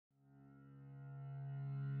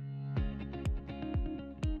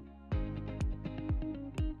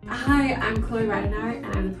Hi, I'm Chloe Ridenour, and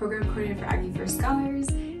I'm the Program Coordinator for Aggie First Scholars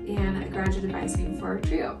and Graduate Advising for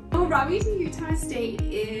TRIO. What brought me to Utah State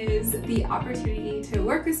is the opportunity to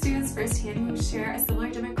work with students firsthand who share a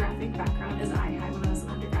similar demographic background as I had when I was an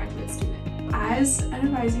undergraduate student. As an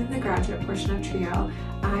advising in the graduate portion of TRIO,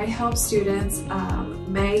 I help students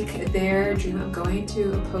make their dream of going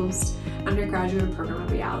to a post-undergraduate program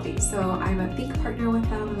a reality. So I'm a think partner with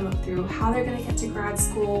them. We look through how they're going to get to grad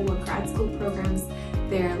school, what grad school programs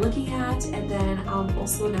they're looking at, and then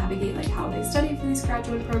also navigate like how they study for these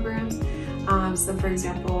graduate programs. So for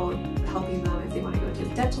example, helping them if they want to go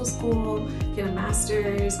to dental school, get a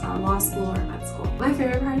master's, law school, or med school. My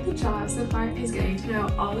favorite part of the job so far is getting to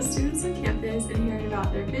know all the students on campus and hearing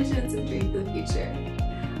about their visions and dreams for the future.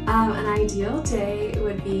 An ideal day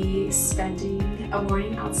would be spending a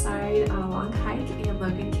morning outside on a long hike in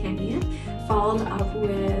Logan Canyon, followed up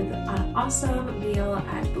with an awesome meal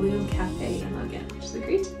at Bloom Cafe in Logan, which is a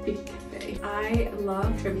great big cafe. I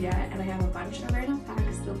love trivia, and I have a bunch of random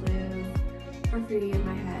facts that live for free in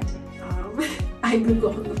my head. I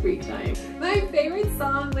Google in the free time. My favorite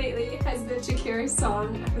song lately has been Shakira's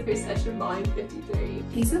song with her session volume 53.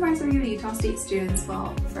 Piece of advice I would give Utah State students,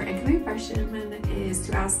 well, for incoming freshmen, is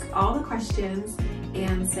to ask all the questions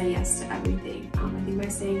and say yes to everything. I think by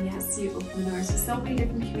saying yes, you open the doors to so many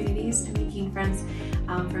different communities and making friends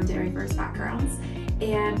from diverse backgrounds.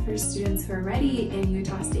 And for students who are ready in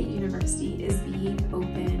Utah State University is being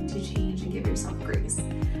open to change and give yourself grace.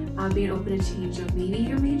 Being open to change of maybe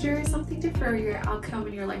your major is something different, or your outcome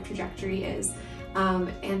and your life trajectory is.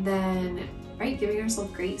 And then, right, giving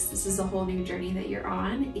yourself grace. This is a whole new journey that you're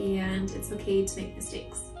on, and it's okay to make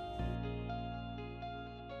mistakes.